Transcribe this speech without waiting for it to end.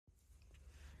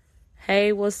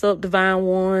Hey, what's up, Divine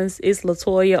Ones? It's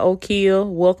Latoya O'Keel.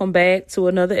 Welcome back to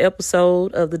another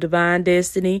episode of the Divine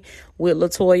Destiny with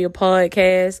Latoya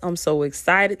podcast. I'm so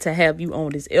excited to have you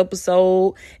on this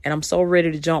episode, and I'm so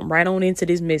ready to jump right on into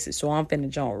this message. So I'm finna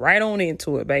jump right on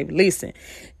into it, baby. Listen,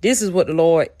 this is what the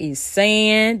Lord is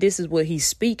saying. This is what he's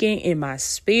speaking in my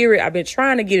spirit. I've been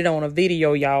trying to get it on a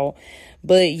video, y'all.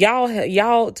 But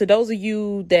y'all, to those of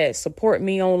you that support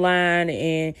me online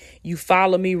and you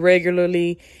follow me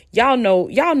regularly, y'all know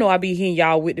I be hitting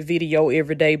y'all with the video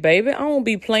every day, baby. I don't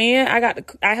be playing.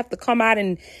 I have to come out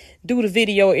and do the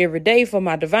video every day for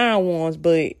my Divine Ones.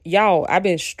 But y'all, I've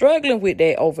been struggling with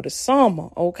that over the summer,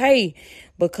 okay?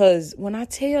 Because when I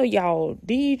tell y'all,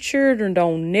 these children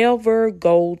don't never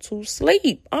go to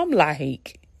sleep. I'm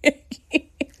like,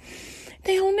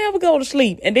 they don't never go to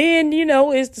sleep. And then,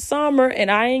 it's the summer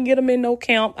and I ain't get them in no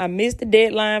camp. I missed the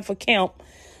deadline for camp.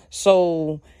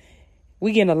 So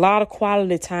we getting a lot of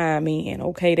quality time in.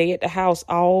 Okay, they at the house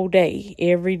all day,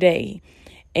 every day.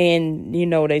 And,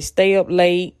 they stay up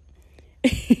late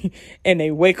and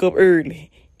they wake up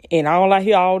early. And all I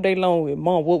hear all day long is,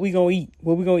 Mom, what we gonna eat?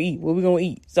 What we gonna eat? What we gonna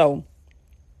eat? So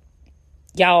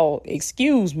y'all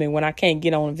excuse me when I can't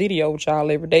get on a video with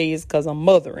y'all every day. Is because I'm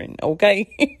mothering,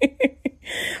 okay?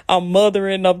 I'm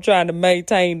mothering. I'm trying to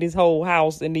maintain this whole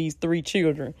house and these 3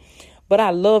 children. But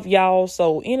I love y'all.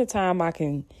 So anytime I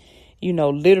can,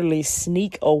 literally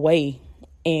sneak away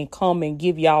and come and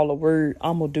give y'all a word,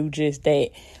 I'm going to do just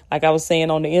that. Like I was saying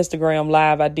on the Instagram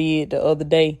live I did the other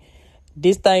day,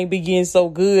 this thing be getting so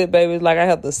good, baby. It's like I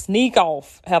have to sneak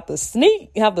off, have to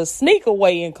sneak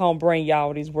away and come bring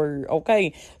y'all this word.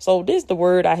 Okay. So this the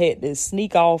word I had to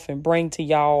sneak off and bring to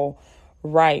y'all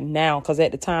right now. Cause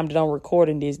at the time that I'm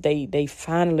recording this, they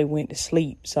finally went to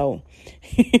sleep. So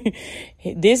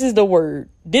this is the word.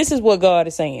 This is what God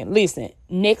is saying. Listen,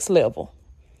 next level.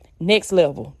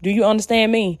 Do you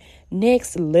understand me?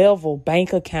 Next level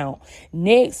bank account,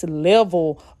 next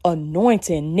level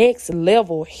anointing, next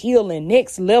level healing,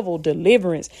 next level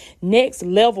deliverance, next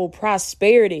level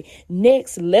prosperity,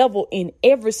 next level in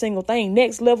every single thing,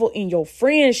 next level in your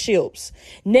friendships,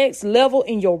 next level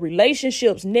in your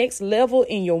relationships, next level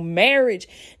in your marriage,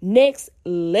 next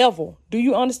level. Do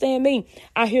you understand me?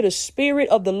 I hear the Spirit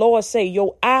of the Lord say,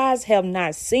 your eyes have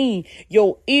not seen,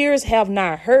 your ears have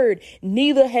not heard,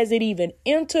 neither has it even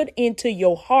entered into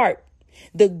your heart.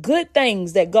 The good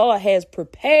things that God has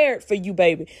prepared for you,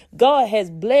 baby. God has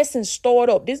blessings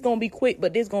stored up. This is going to be quick,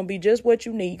 but this is going to be just what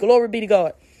you need. Glory be to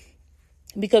God.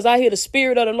 Because I hear the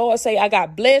Spirit of the Lord say, I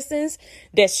got blessings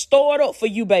that's stored up for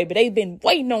you, baby. They've been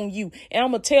waiting on you. And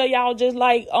I'm going to tell y'all just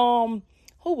like, who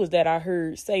was that I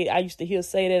heard say, I used to hear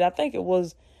say that. I think it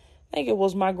was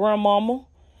my grandmama.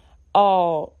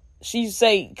 She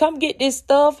say, come get this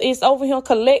stuff. It's over here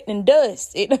collecting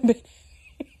dust.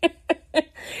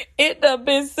 It done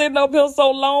been sitting up here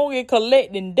so long and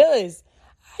collecting dust.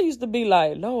 I used to be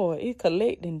like, Lord, it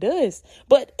collecting dust.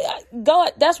 But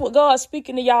God, that's what God's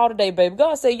speaking to y'all today, baby.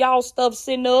 God said y'all stuff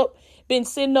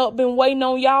been waiting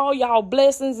on y'all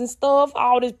blessings and stuff,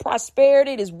 all this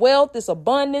prosperity, this wealth, this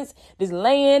abundance, this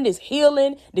land, this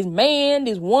healing, this man,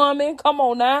 this woman. Come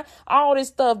on now. All this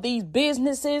stuff, these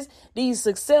businesses, these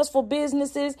successful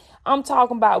businesses. I'm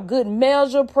talking about good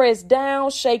measure, pressed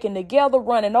down, shaken together,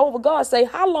 running over. God say,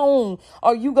 how long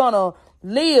are you going to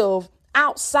live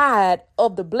outside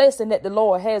of the blessing that the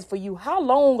Lord has for you? How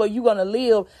long are you going to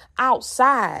live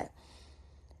outside?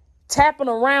 Tapping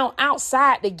around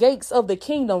outside the gates of the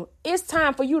kingdom. It's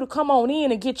time for you to come on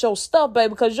in and get your stuff,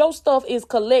 baby, because your stuff is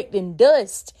collecting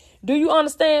dust. Do you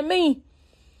understand me?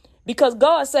 Because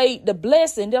God say the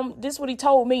blessing, this is what he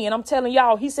told me. And I'm telling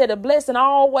y'all, he said the blessing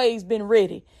always been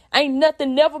ready. Ain't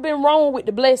nothing never been wrong with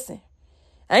the blessing.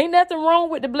 Ain't nothing wrong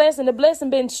with the blessing. The blessing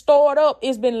been stored up.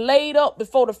 It's been laid up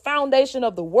before the foundation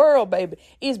of the world, baby.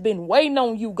 It's been waiting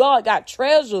on you. God got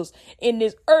treasures in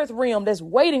this earth realm that's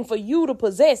waiting for you to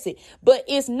possess it. But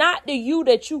it's not the you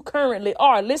that you currently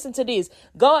are. Listen to this.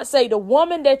 God say the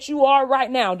woman that you are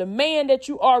right now, the man that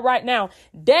you are right now,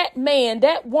 that man,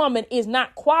 that woman is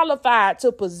not qualified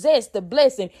to possess the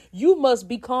blessing. You must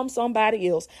become somebody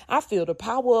else. I feel the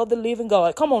power of the living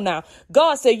God. Come on now.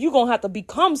 God said you're going to have to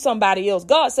become somebody else.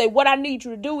 God say, what I need you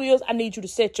to do is I need you to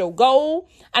set your goal.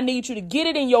 I need you to get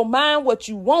it in your mind what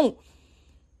you want.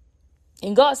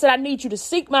 And God said, I need you to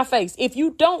seek my face. If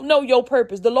you don't know your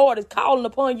purpose, the Lord is calling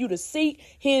upon you to seek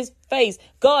his face.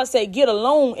 God said, get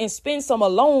alone and spend some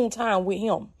alone time with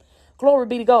him. Glory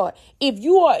be to God.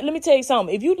 Let me tell you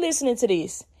something. If you listening to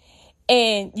this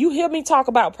And you hear me talk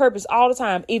about purpose all the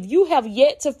time. If you have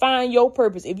yet to find your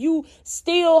purpose, if you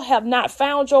still have not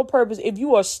found your purpose, if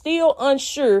you are still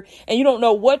unsure and you don't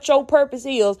know what your purpose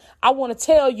is, I want to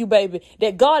tell you, baby,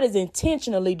 that God is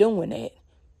intentionally doing that.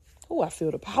 Oh, I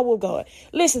feel the power of God.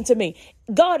 Listen to me.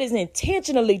 God is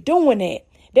intentionally doing that.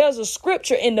 There's a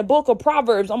scripture in the book of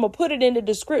Proverbs. I'm going to put it in the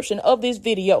description of this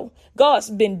video. God's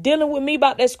been dealing with me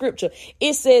about that scripture.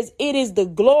 It says it is the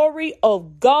glory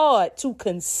of God to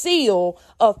conceal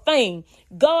a thing.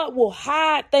 God will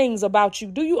hide things about you.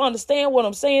 Do you understand what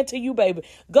I'm saying to you, baby?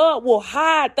 God will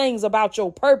hide things about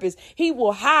your purpose. He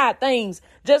will hide things,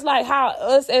 just like how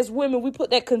us as women, we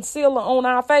put that concealer on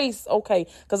our face. Okay,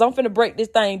 because I'm finna break this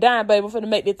thing down, baby. I'm finna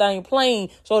make this thing plain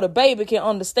so the baby can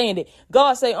understand it.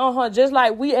 God say, just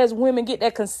like we as women get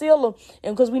that concealer,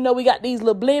 and because we know we got these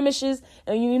little blemishes,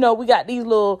 and you know we got these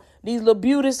little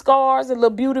beauty scars and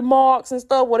little beauty marks and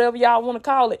stuff, whatever y'all want to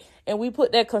call it. And we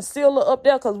put that concealer up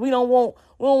there because we don't want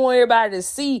everybody to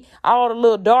see all the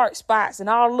little dark spots and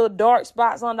all the little dark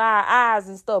spots under our eyes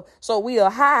and stuff. So we'll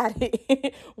hide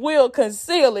it. We'll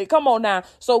conceal it. Come on now.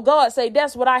 So God say,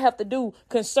 that's what I have to do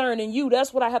concerning you.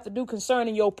 That's what I have to do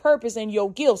concerning your purpose and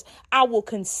your gifts. I will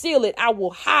conceal it. I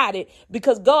will hide it,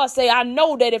 because God say, I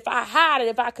know that if I hide it,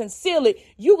 if I conceal it,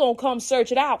 you going to come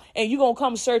search it out, and you going to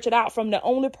come search it out from the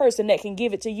only person that can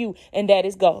give it to you. And that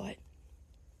is God.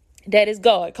 That is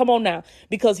God. Come on now.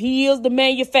 Because he is the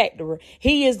manufacturer.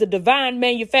 He is the divine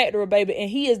manufacturer, baby. And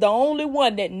he is the only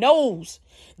one that knows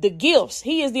the gifts.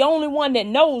 He is the only one that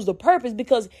knows the purpose,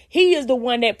 because he is the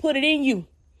one that put it in you.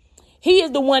 He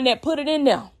is the one that put it in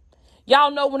there.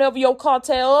 Y'all know whenever your car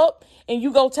tear up and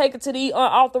you go take it to the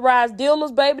unauthorized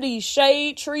dealers, baby, these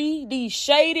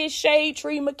shady shade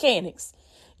tree mechanics.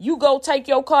 You go take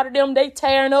your car to them, they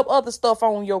tearing up other stuff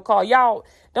on your car. Y'all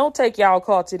don't take y'all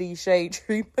car to these shade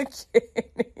tree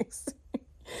mechanics.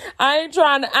 I ain't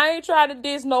trying to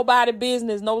diss nobody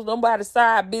business, nobody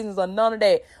side business or none of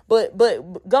that. But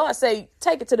God say,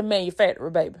 take it to the manufacturer,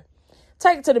 baby.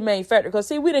 Take it to the manufacturer. Because,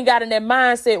 see, we done got in that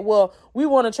mindset, well, we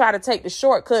want to try to take the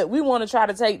shortcut. We want to try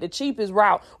to take the cheapest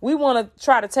route. We want to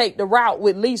try to take the route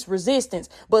with least resistance.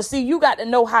 But, see, you got to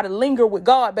know how to linger with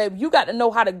God, baby. You got to know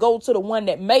how to go to the one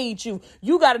that made you.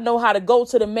 You got to know how to go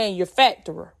to the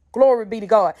manufacturer. Glory be to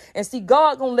God. And, see,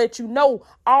 God going to let you know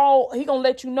all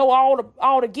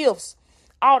the gifts,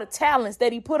 all the talents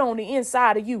that he put on the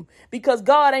inside of you, because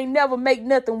God ain't never make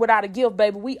nothing without a gift,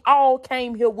 baby. We all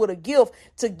came here with a gift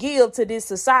to give to this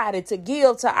society, to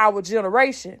give to our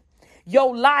generation.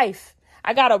 Your life.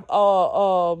 I got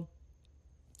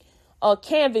a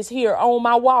canvas here on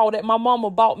my wall that my mama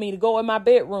bought me to go in my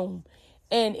bedroom.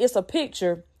 And it's a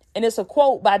picture, and it's a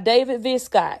quote by David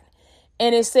Viscott.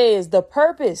 And it says, the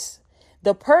purpose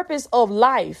of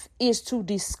life is to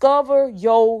discover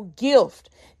your gift.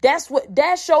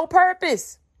 That's your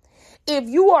purpose. If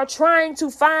you are trying to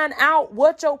find out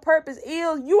what your purpose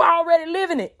is, you already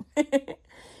living it.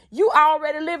 You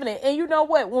already living it. And you know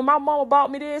what? When my mama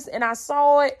bought me this and I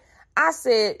saw it, I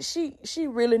said, she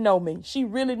really know me. She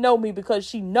really know me, because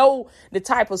she know the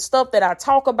type of stuff that I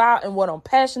talk about and what I'm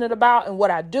passionate about and what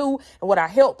I do and what I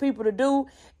help people to do.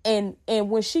 And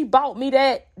when she bought me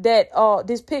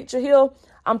this picture here,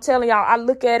 I'm telling y'all, I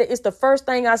look at it. It's the first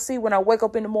thing I see when I wake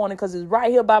up in the morning, because it's right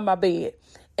here by my bed.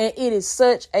 And it is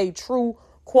such a true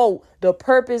quote. The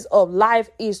purpose of life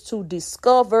is to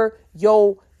discover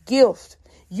your gift.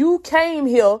 You came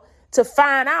here to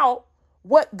find out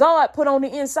what God put on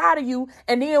the inside of you.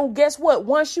 And then guess what?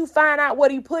 Once you find out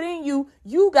what he put in you,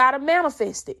 you got to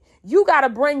manifest it. You got to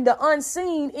bring the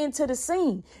unseen into the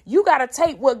scene. You got to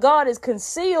take what God has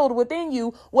concealed within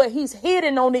you, what he's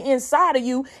hidden on the inside of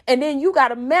you, and then you got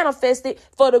to manifest it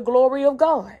for the glory of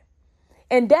God.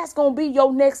 And that's going to be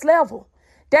your next level.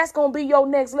 That's going to be your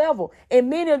next level.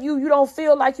 And many of you don't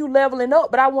feel like you leveling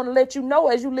up, but I want to let you know,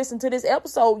 as you listen to this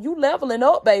episode, you leveling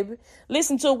up, baby.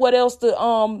 Listen to what else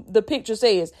the picture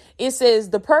says. It says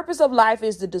the purpose of life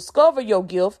is to discover your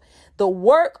gift. The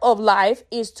work of life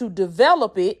is to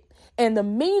develop it. And the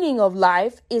meaning of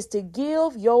life is to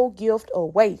give your gift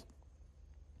away.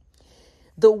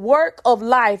 The work of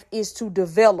life is to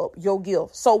develop your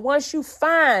gift. So once you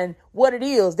find what it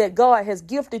is that God has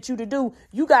gifted you to do,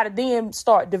 you got to then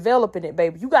start developing it,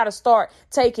 baby. You got to start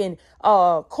taking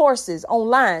courses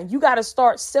online. You got to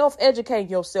start self-educating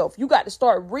yourself. You got to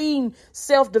start reading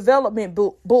self-development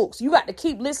books. You got to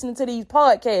keep listening to these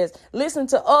podcasts. Listen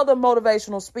to other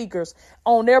motivational speakers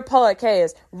on their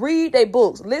podcasts. Read their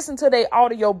books. Listen to their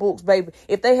audio books, baby.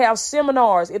 If they have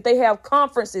seminars, if they have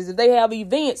conferences, if they have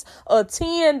events,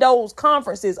 attend those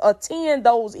conferences, attend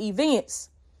those events.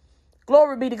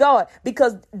 Glory be to God,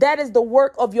 because that is the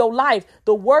work of your life.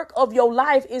 The work of your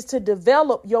life is to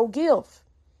develop your gift,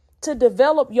 to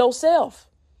develop yourself.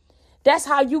 That's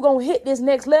how you going to hit this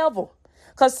next level.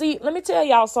 Because see, let me tell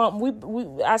y'all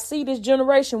something. I see this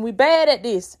generation. We bad at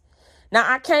this. Now,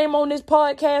 I came on this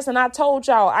podcast and I told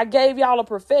y'all, I gave y'all a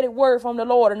prophetic word from the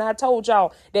Lord. And I told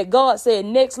y'all that God said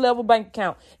next level bank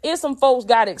account. If some folks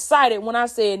got excited when I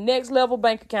said next level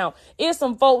bank account. If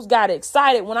some folks got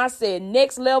excited when I said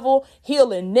next level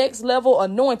healing, next level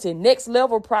anointing, next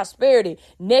level prosperity,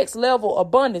 next level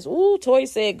abundance. Ooh, Toy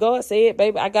said, God said,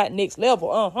 baby, I got next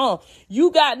level.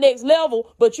 You got next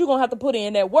level, but you're going to have to put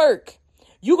in that work.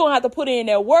 You're going to have to put in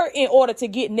that work in order to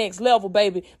get next level,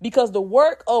 baby, because the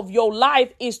work of your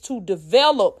life is to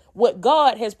develop what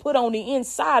God has put on the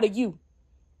inside of you.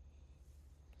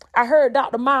 I heard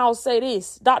Dr. Miles say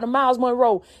this, Dr. Miles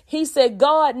Monroe. He said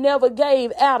God never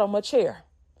gave Adam a chair.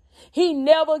 He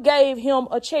never gave him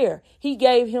a chair. He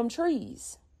gave him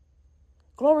trees.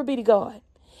 Glory be to God.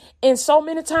 And so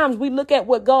many times we look at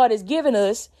what God has given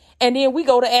us and then we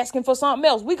go to asking for something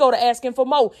else. We go to asking for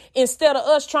more instead of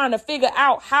us trying to figure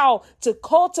out how to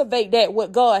cultivate that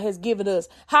what God has given us,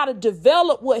 how to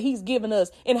develop what he's given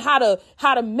us and how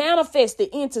to manifest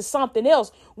it into something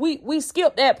else. We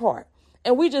skip that part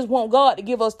and we just want God to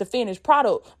give us the finished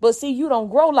product. But see, you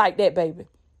don't grow like that, baby.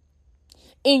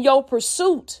 In your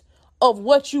pursuit of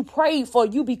what you prayed for,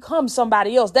 you become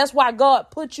somebody else. That's why God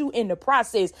put you in the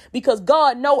process, because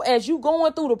God know as you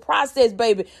going through the process,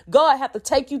 baby, God have to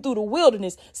take you through the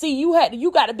wilderness. See, you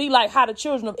got to be like how the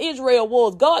children of Israel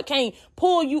was. God can't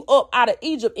pull you up out of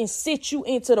Egypt and sit you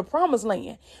into the promised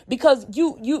land because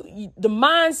the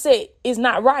mindset is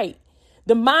not right.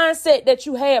 The mindset that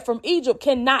you had from Egypt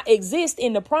cannot exist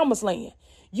in the promised land.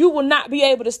 You will not be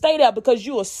able to stay there because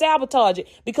you will sabotage it.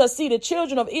 Because see, the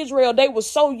children of Israel, they were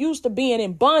so used to being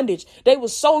in bondage. They were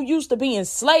so used to being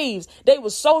slaves. They were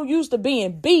so used to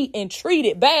being beat and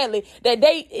treated badly that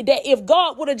if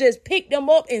God would have just picked them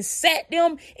up and sat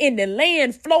them in the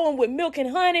land flowing with milk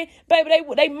and honey, baby,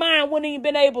 they mind wouldn't even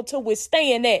been able to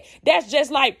withstand that. That's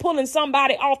just like pulling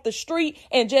somebody off the street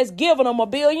and just giving them $1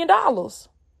 billion.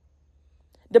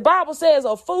 The Bible says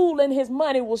a fool and his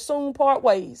money will soon part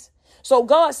ways. So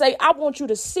God say, I want you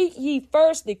to seek ye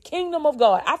first the kingdom of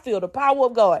God. I feel the power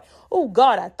of God. Oh,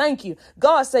 God, I thank you.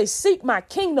 God say, seek my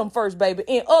kingdom first, baby.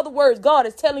 In other words, God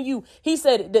is telling you, he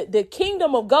said the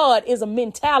kingdom of God is a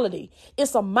mentality.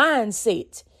 It's a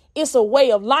mindset. It's a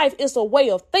way of life. It's a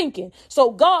way of thinking. So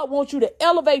God wants you to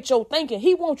elevate your thinking.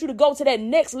 He wants you to go to that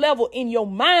next level in your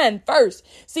mind first.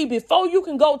 See, before you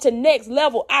can go to next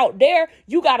level out there,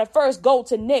 you got to first go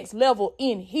to next level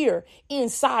in here,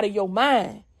 inside of your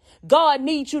mind. God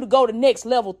needs you to go to next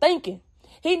level thinking.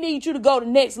 He needs you to go to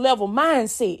next level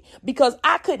mindset, because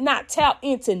I could not tap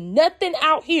into nothing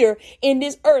out here in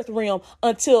this earth realm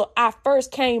until I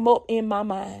first came up in my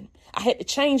mind. I had to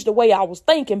change the way I was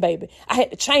thinking, baby. I had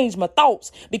to change my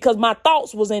thoughts because my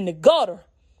thoughts was in the gutter.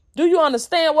 Do you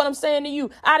understand what I'm saying to you?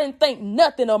 I didn't think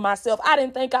nothing of myself. I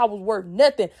didn't think I was worth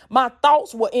nothing. My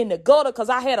thoughts were in the gutter because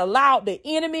I had allowed the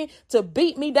enemy to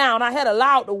beat me down. I had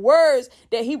allowed the words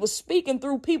that he was speaking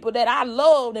through people that I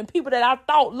loved and people that I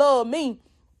thought loved me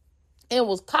and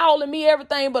was calling me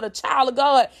everything but a child of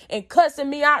God and cussing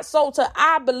me out so till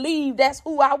I believed that's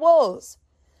who I was.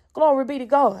 Glory be to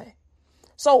God.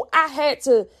 So I had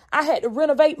to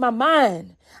renovate my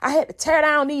mind. I had to tear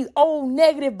down these old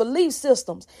negative belief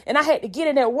systems, and I had to get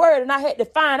in that word, and I had to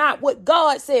find out what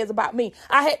God says about me.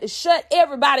 I had to shut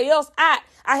everybody else out.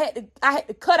 I had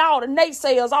to cut all the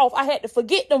naysayers off. I had to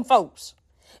forget them folks,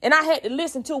 and I had to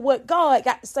listen to what God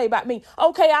got to say about me.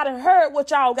 Okay, I done heard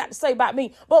what y'all got to say about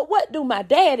me, but what do my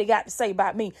daddy got to say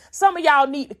about me? Some of y'all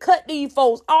need to cut these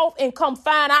folks off and come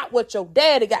find out what your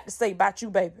daddy got to say about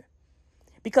you, baby.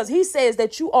 Because he says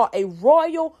that you are a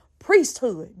royal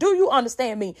priesthood. Do you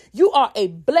understand me? You are a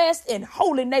blessed and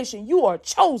holy nation. You are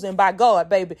chosen by God,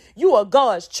 baby. You are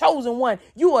God's chosen one.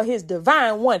 You are his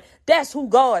divine one. That's who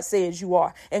God says you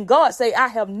are. And God say, I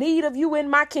have need of you in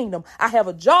my kingdom. I have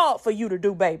a job for you to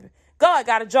do, baby. God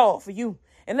got a job for you.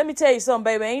 And let me tell you something,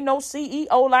 baby. Ain't no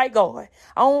CEO like God.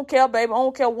 I don't care, baby. I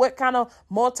don't care what kind of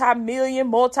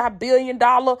multi-billion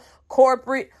dollar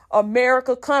corporate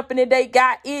America company they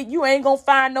got in. You ain't gonna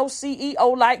find no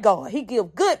CEO like God. He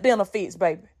give good benefits,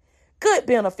 baby. Good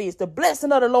benefits. The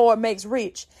blessing of the Lord makes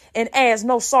rich and adds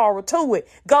no sorrow to it.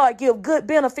 God give good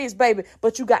benefits, baby.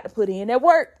 But you got to put in that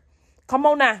work. Come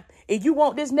on now. If you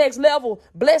want this next level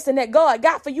blessing that God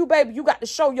got for you, baby, you got to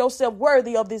show yourself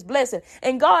worthy of this blessing.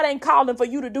 And God ain't calling for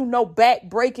you to do no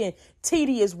back-breaking,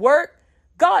 tedious work.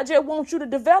 God just wants you to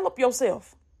develop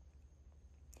yourself.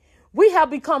 We have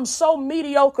become so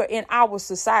mediocre in our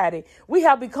society. We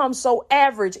have become so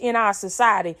average in our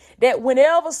society that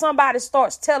whenever somebody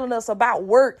starts telling us about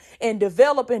work and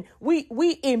developing, we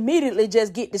immediately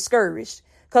just get discouraged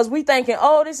because we thinking,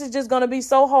 oh, this is just going to be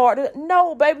so hard.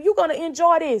 No, baby, you're going to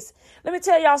enjoy this. Let me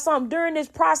tell y'all something. During this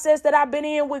process that I've been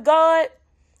in with God,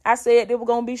 I said it was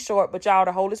going to be short, but y'all,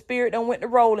 the Holy Spirit done went to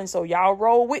rolling. So y'all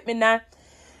roll with me now.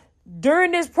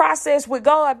 During this process with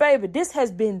God, baby, this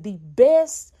has been the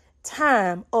best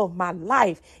time of my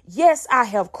life. Yes, I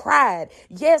have cried.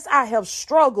 Yes, I have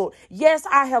struggled. Yes,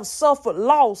 I have suffered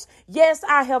loss. Yes,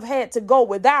 I have had to go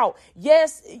without.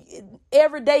 Yes,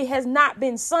 every day has not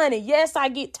been sunny. Yes, I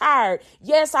get tired.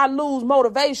 Yes, I lose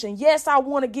motivation. Yes, I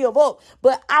want to give up,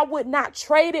 but I would not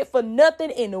trade it for nothing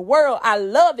in the world. I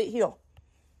love it here.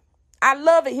 I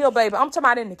love it here, baby. I'm talking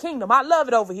about in the kingdom. I love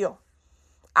it over here.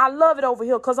 I love it over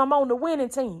here because I'm on the winning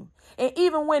team. And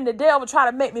even when the devil try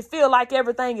to make me feel like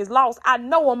everything is lost, I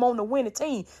know I'm on the winning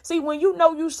team. See, when you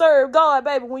know you serve God,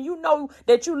 baby, when you know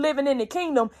that you living in the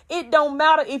kingdom, it don't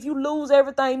matter if you lose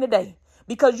everything today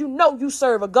because you know you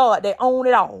serve a God that own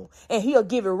it all and he'll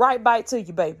give it right back to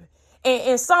you, baby.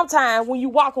 And sometimes when you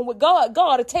walking with God,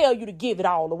 God will tell you to give it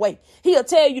all away. He'll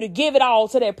tell you to give it all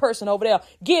to that person over there.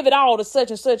 Give it all to such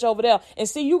and such over there. And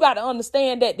see, you got to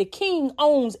understand that the king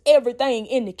owns everything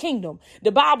in the kingdom.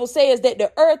 The Bible says that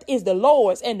the earth is the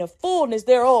Lord's and the fullness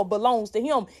thereof belongs to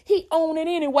him. He owns it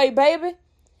anyway, baby.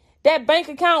 That bank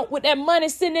account with that money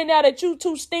sitting in there that you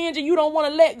too stingy, you don't want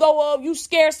to let go of, you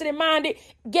scarcity minded.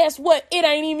 Guess what? It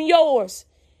ain't even yours.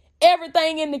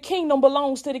 Everything in the kingdom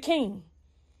belongs to the king.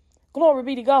 Glory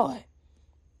be to God.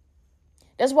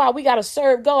 That's why we got to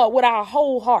serve God with our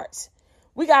whole hearts.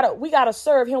 We gotta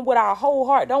serve him with our whole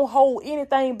heart. Don't hold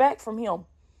anything back from him.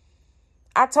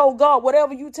 I told God,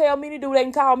 whatever you tell me to do, they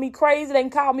can call me crazy. They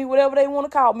can call me whatever they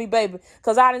want to call me, baby,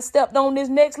 because I done stepped on this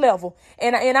next level.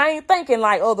 And I ain't thinking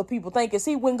like other people thinking.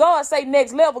 See, when God say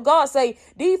next level, God say,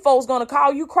 these folks going to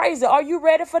call you crazy. Are you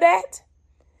ready for that?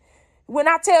 When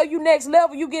I tell you next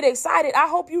level, you get excited. I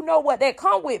hope you know what that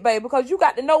come with, baby, because you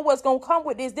got to know what's going to come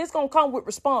with this. This going to come with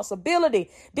responsibility.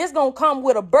 This going to come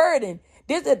with a burden.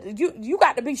 You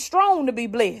got to be strong to be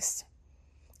blessed.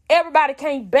 Everybody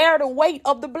can't bear the weight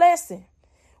of the blessing.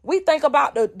 We think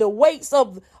about the weights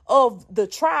of the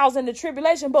trials and the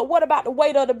tribulation, but what about the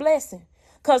weight of the blessing?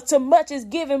 Because too much is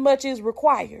given, much is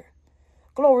required.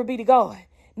 Glory be to God.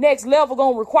 Next level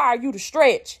going to require you to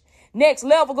stretch. Next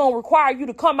level going to require you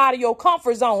to come out of your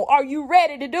comfort zone. Are you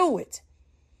ready to do it?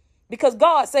 Because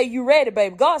God say you ready,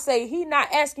 baby. God say he not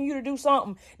asking you to do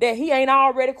something that he ain't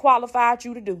already qualified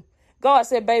you to do. God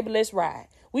said, baby, let's ride.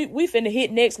 We finna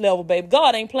hit next level, baby.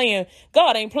 God ain't playing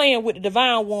with the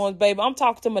divine ones, baby. I'm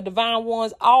talking to my divine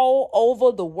ones all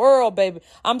over the world, baby.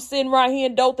 I'm sitting right here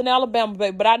in Dothan, Alabama,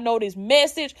 baby. But I know this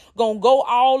message gonna go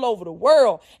all over the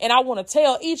world. And I want to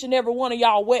tell each and every one of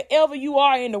y'all, wherever you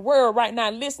are in the world right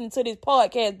now, listening to this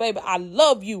podcast, baby, I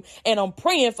love you and I'm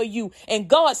praying for you. And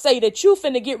God say that you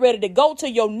finna get ready to go to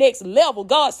your next level.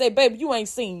 God say, baby, you ain't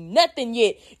seen nothing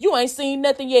yet. You ain't seen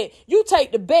nothing yet. You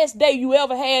take the best day you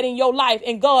ever had in your life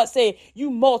and God said you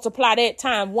multiply that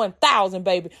time 1,000,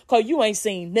 baby, because you ain't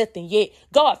seen nothing yet.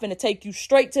 God finna take you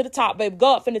straight to the top, baby.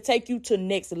 God finna take you to the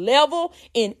next level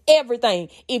in everything.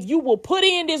 If you will put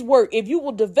in this work, if you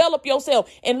will develop yourself,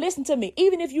 and listen to me,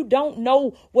 even if you don't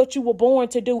know what you were born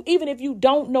to do, even if you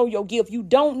don't know your gift, you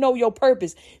don't know your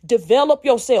purpose, develop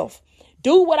yourself.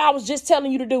 Do what I was just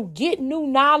telling you to do. Get new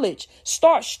knowledge.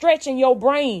 Start stretching your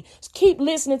brain. Keep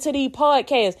listening to these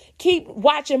podcasts. Keep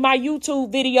watching my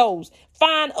YouTube videos.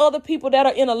 Find other people that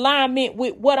are in alignment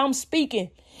with what I'm speaking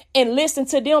and listen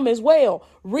to them as well.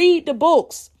 Read the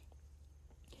books.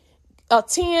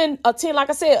 Attend, like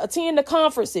I said, attend the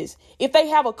conferences. If they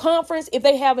have a conference, if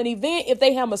they have an event, if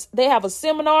they have a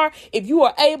seminar, if you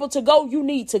are able to go, you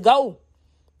need to go.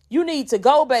 You need to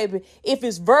go, baby. If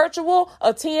it's virtual,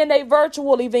 attend their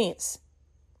virtual events.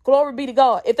 Glory be to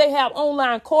God. If they have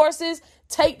online courses,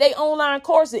 take their online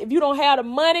courses. If you don't have the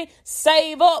money,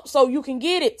 save up so you can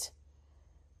get it.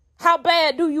 How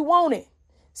bad do you want it?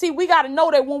 See, we got to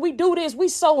know that when we do this, we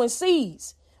sowing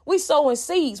seeds. We sowing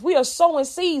seeds. We are sowing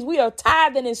seeds. We are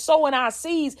tithing and sowing our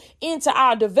seeds into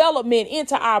our development,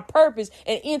 into our purpose,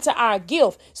 and into our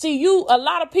gift. See, a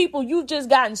lot of people, you've just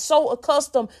gotten so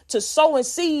accustomed to sowing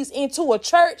seeds into a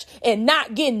church and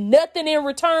not getting nothing in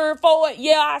return for it.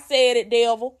 Yeah, I said it,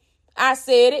 devil. I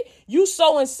said it. You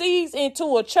sowing seeds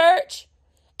into a church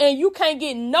and you can't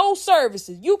get no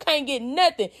services. You can't get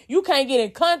nothing. You can't get in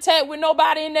contact with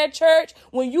nobody in that church.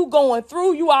 When you going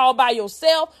through, you all by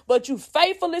yourself, but you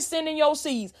faithfully sending your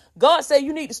seeds. God said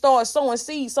you need to start sowing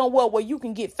seeds somewhere where you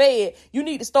can get fed. You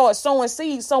need to start sowing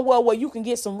seeds somewhere where you can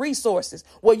get some resources,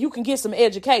 where you can get some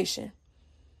education.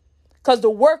 Because the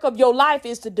work of your life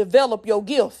is to develop your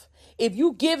gift. If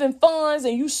you giving funds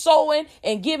and you sowing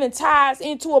and giving tithes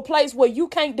into a place where you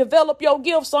can't develop your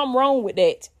gift, something wrong with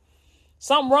that.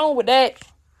 Something wrong with that.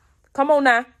 Come on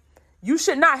now. You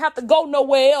should not have to go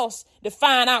nowhere else to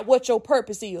find out what your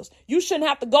purpose is. You shouldn't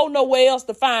have to go nowhere else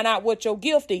to find out what your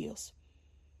gift is.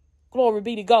 Glory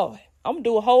be to God. I'm going to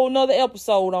do a whole nother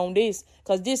episode on this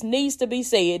because this needs to be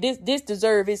said. This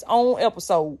deserves its own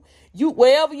episode.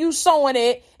 Wherever you sowing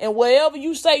at and wherever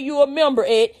you say you're a member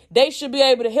at, they should be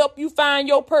able to help you find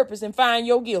your purpose and find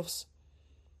your gifts.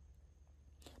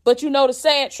 But you know, the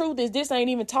sad truth is this ain't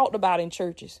even talked about in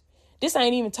churches. This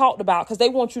ain't even talked about because they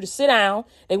want you to sit down.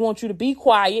 They want you to be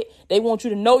quiet. They want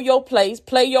you to know your place,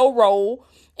 play your role.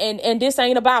 And this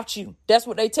ain't about you. That's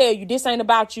what they tell you. This ain't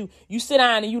about you. You sit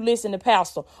down and you listen to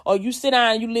pastor, or you sit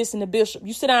down and you listen to bishop.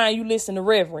 You sit down and you listen to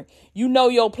reverend. You know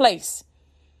your place.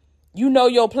 You know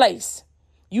your place.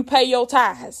 You pay your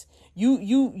tithes.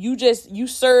 You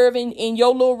serve in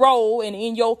your little role and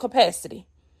in your capacity.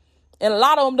 And a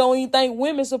lot of them don't even think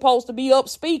women's supposed to be up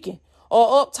speaking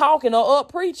or up talking or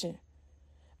up preaching.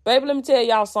 Baby, let me tell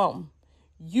y'all something.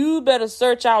 You better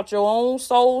search out your own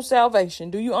soul salvation.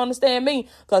 Do you understand me?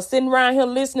 Because sitting around here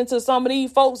listening to some of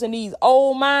these folks in these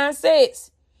old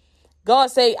mindsets, God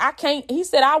say, I can't. He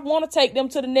said, I want to take them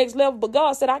to the next level. But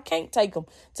God said, I can't take them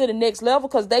to the next level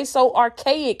because they so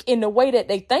archaic in the way that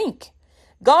they think.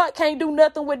 God can't do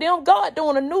nothing with them. God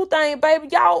doing a new thing, baby.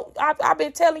 Y'all, I've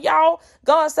been telling y'all,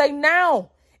 God say, now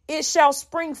it shall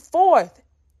spring forth.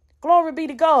 Glory be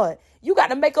to God. You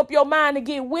got to make up your mind to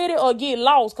get with it or get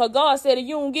lost. Because God said if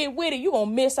you don't get with it, you're going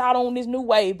to miss out on this new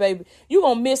wave, baby. You're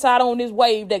going to miss out on this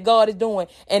wave that God is doing.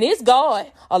 And it's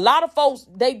God. A lot of folks,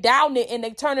 they doubting it and they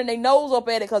turning their nose up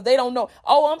at it because they don't know.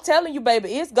 Oh, I'm telling you,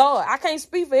 baby, it's God. I can't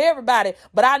speak for everybody,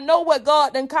 but I know what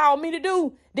God done called me to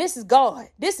do. This is God.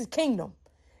 This is kingdom.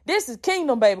 This is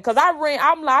kingdom, baby. Because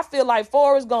I feel like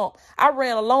Forrest Gump. I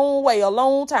ran a long way, a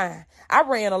long time. I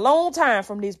ran a long time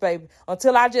from this, baby,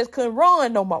 until I just couldn't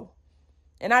run no more.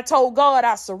 And I told God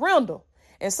I surrender.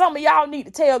 And some of y'all need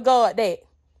to tell God that.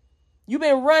 You've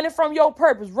been running from your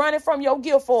purpose, running from your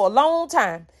gift for a long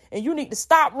time. And you need to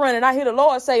stop running. I hear the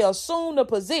Lord say, assume the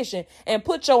position and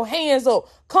put your hands up.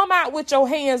 Come out with your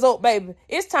hands up, baby.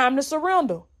 It's time to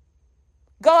surrender.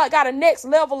 God got a next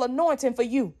level anointing for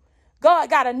you.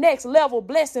 God got a next level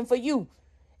blessing for you.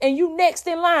 And you next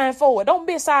in line for it. Don't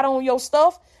miss out on your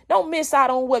stuff. Don't miss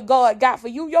out on what God got for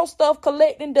you. Your stuff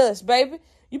collecting dust, baby.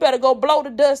 You better go blow the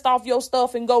dust off your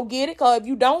stuff and go get it. Because if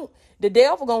you don't, the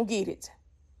devil going to get it.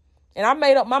 And I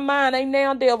made up my mind, ain't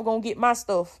now devil going to get my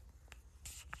stuff.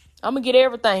 I'm going to get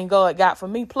everything God got for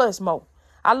me plus more.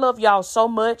 I love y'all so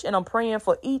much, and I'm praying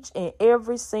for each and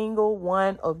every single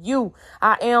one of you.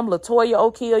 I am Latoya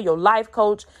O'Keel, your life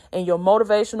coach and your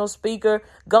motivational speaker.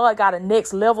 God got a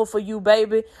next level for you,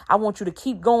 baby. I want you to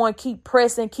keep going, keep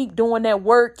pressing, keep doing that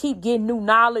work, keep getting new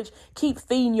knowledge, keep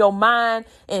feeding your mind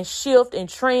and shift and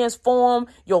transform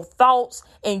your thoughts,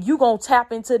 and you going to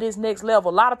tap into this next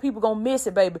level. A lot of people going to miss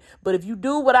it, baby. But if you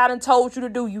do what I done told you to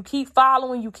do, you keep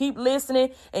following, you keep listening,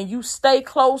 and you stay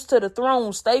close to the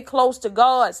throne, stay close to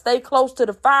God. Stay close to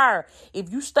the fire.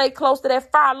 If you stay close to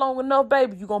that fire long enough,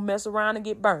 baby, you're going to mess around and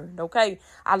get burned. Okay.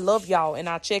 I love y'all, and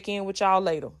I'll check in with y'all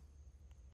later.